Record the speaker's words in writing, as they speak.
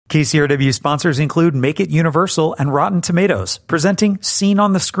KCRW sponsors include Make It Universal and Rotten Tomatoes, presenting Scene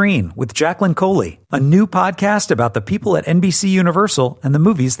on the Screen with Jacqueline Coley, a new podcast about the people at NBC Universal and the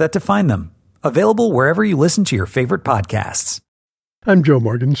movies that define them. Available wherever you listen to your favorite podcasts. I'm Joe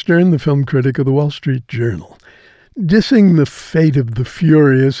Morgenstern, the film critic of the Wall Street Journal. Dissing the fate of the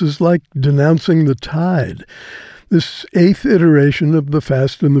furious is like denouncing the tide. This 8th iteration of the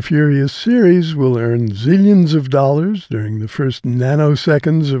Fast and the Furious series will earn zillions of dollars during the first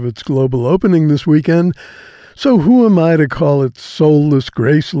nanoseconds of its global opening this weekend. So who am I to call it soulless,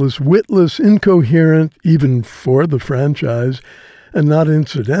 graceless, witless, incoherent, even for the franchise, and not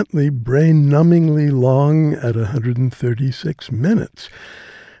incidentally brain-numbingly long at 136 minutes?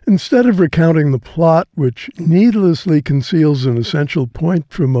 Instead of recounting the plot, which needlessly conceals an essential point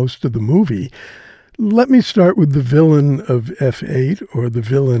for most of the movie, let me start with the villain of F8, or the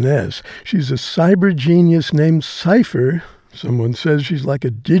villainess. She's a cyber genius named Cypher. Someone says she's like a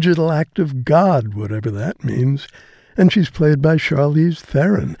digital act of God, whatever that means. And she's played by Charlize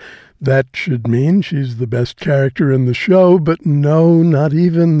Theron. That should mean she's the best character in the show, but no, not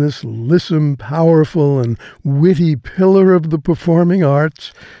even this lissom, powerful, and witty pillar of the performing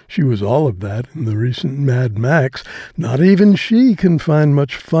arts. She was all of that in the recent Mad Max. Not even she can find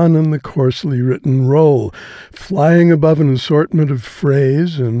much fun in the coarsely written role. Flying above an assortment of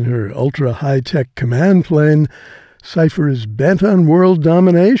frays in her ultra-high-tech command plane, Cypher is bent on world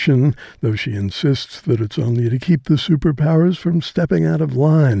domination, though she insists that it's only to keep the superpowers from stepping out of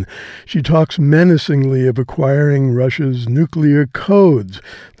line. She talks menacingly of acquiring Russia's nuclear codes.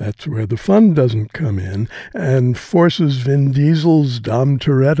 That's where the fun doesn't come in, and forces Vin Diesel's Dom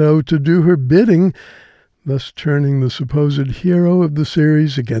Toretto to do her bidding, thus turning the supposed hero of the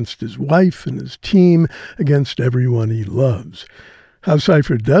series against his wife and his team, against everyone he loves. How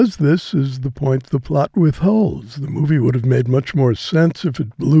Cypher does this is the point the plot withholds. The movie would have made much more sense if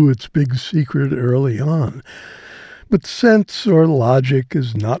it blew its big secret early on. But sense or logic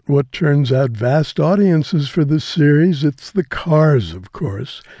is not what turns out vast audiences for this series. It's the cars, of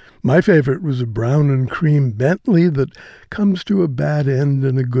course. My favorite was a brown and cream Bentley that comes to a bad end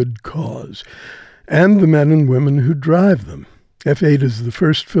in a good cause, and the men and women who drive them. F8 is the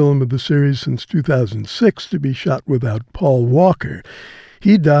first film of the series since 2006 to be shot without Paul Walker.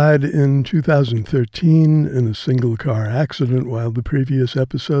 He died in 2013 in a single-car accident while the previous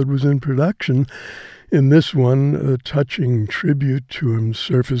episode was in production. In this one, a touching tribute to him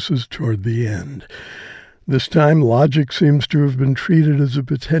surfaces toward the end. This time, logic seems to have been treated as a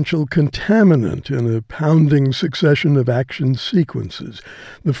potential contaminant in a pounding succession of action sequences.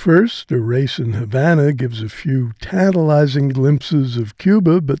 The first, a race in Havana, gives a few tantalizing glimpses of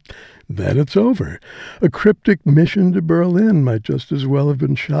Cuba, but then it's over. A cryptic mission to Berlin might just as well have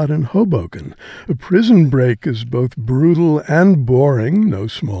been shot in Hoboken. A prison break is both brutal and boring, no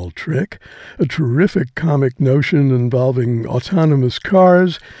small trick. A terrific comic notion involving autonomous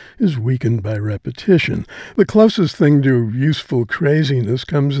cars is weakened by repetition. The closest thing to useful craziness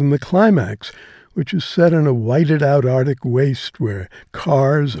comes in the climax, which is set in a whited-out Arctic waste where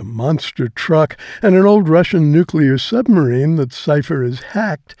cars, a monster truck, and an old Russian nuclear submarine that Cypher has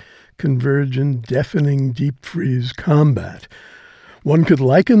hacked converge in deafening deep-freeze combat. One could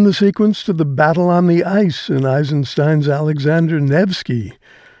liken the sequence to the battle on the ice in Eisenstein's Alexander Nevsky,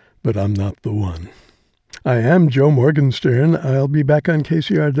 but I'm not the one. I am Joe Morgenstern. I'll be back on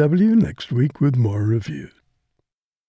KCRW next week with more reviews.